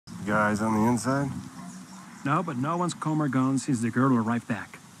Guys on the inside? No, but no one's come or gone since the girl arrived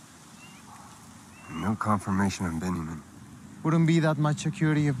back. No confirmation on Benjamin. Wouldn't be that much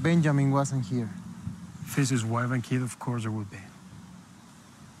security if Benjamin wasn't here. If it's his wife and kid, of course there would be.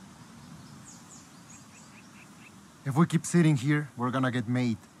 If we keep sitting here, we're gonna get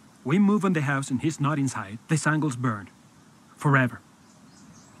made. We move on the house and he's not inside. This angle's burned. Forever.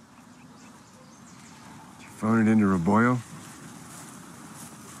 Did you phone it into Rebollo?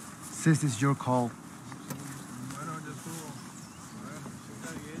 Sis, it's your call.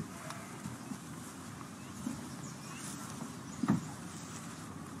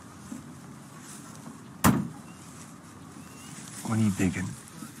 What are you thinking?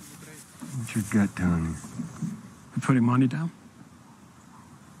 What's your gut telling you? You putting money down?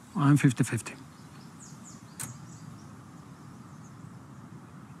 I'm 50-50.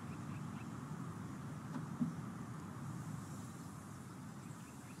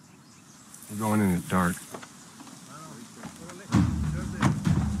 We're going in at dark.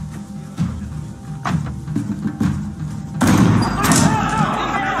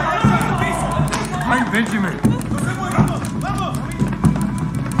 Hi, Benjamin.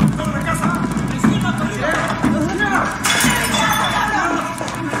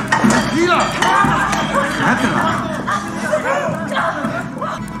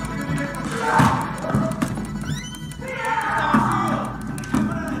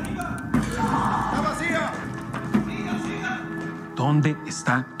 ¿Dónde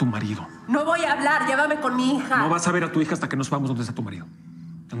está tu marido? No voy a hablar, llévame con mi hija. No vas a ver a tu hija hasta que no sepamos dónde está tu marido.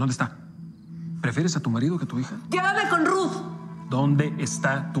 ¿En dónde está? ¿Prefieres a tu marido que a tu hija? Llévame con Ruth. ¿Dónde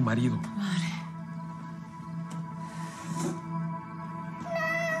está tu marido? Madre.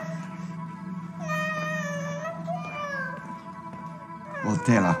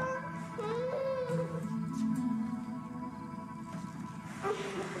 Voltela.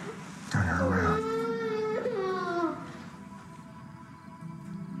 Turn her around.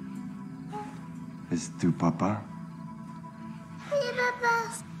 ¿Es tu papá? Mi papá.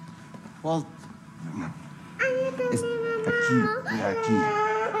 Walt, No. Es aquí. Mira aquí.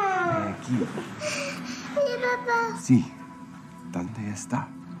 Mira aquí. Mi papá. Sí. ¿Dónde está?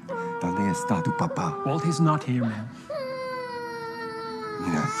 ¿Dónde está tu papá? Walt, he's not here, man.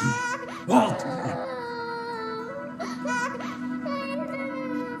 Mira aquí. Walt!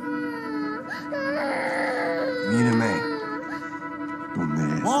 Mírame.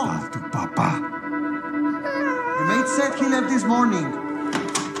 ¿Dónde Walt. está tu papá? your mate said he left this morning.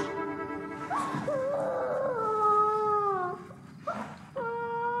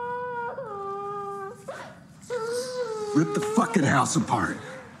 Rip the fucking house apart.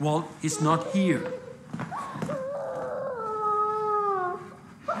 Walt, he's not here.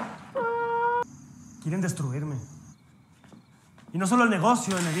 Quieren destruirme. Y no solo el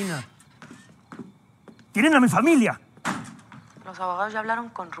negocio de Medina. ¡Tienen a mi familia! Los abogados ya hablaron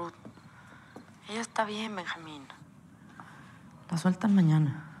con Ruth. Ella está bien, Benjamín. La sueltan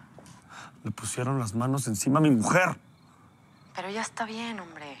mañana. Le pusieron las manos encima a mi mujer. Pero ella está bien,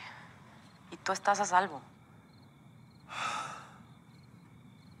 hombre. Y tú estás a salvo.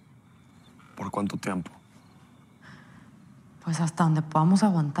 ¿Por cuánto tiempo? Pues hasta donde podamos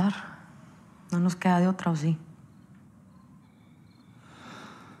aguantar. No nos queda de otra, ¿o sí?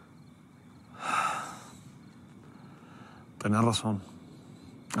 Tenía razón.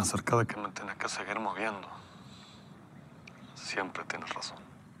 Acerca de que me tenía que seguir moviendo. Siempre tienes razón.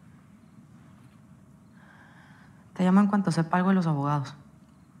 Te llamo en cuanto sepa algo de los abogados.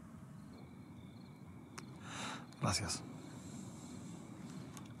 Gracias.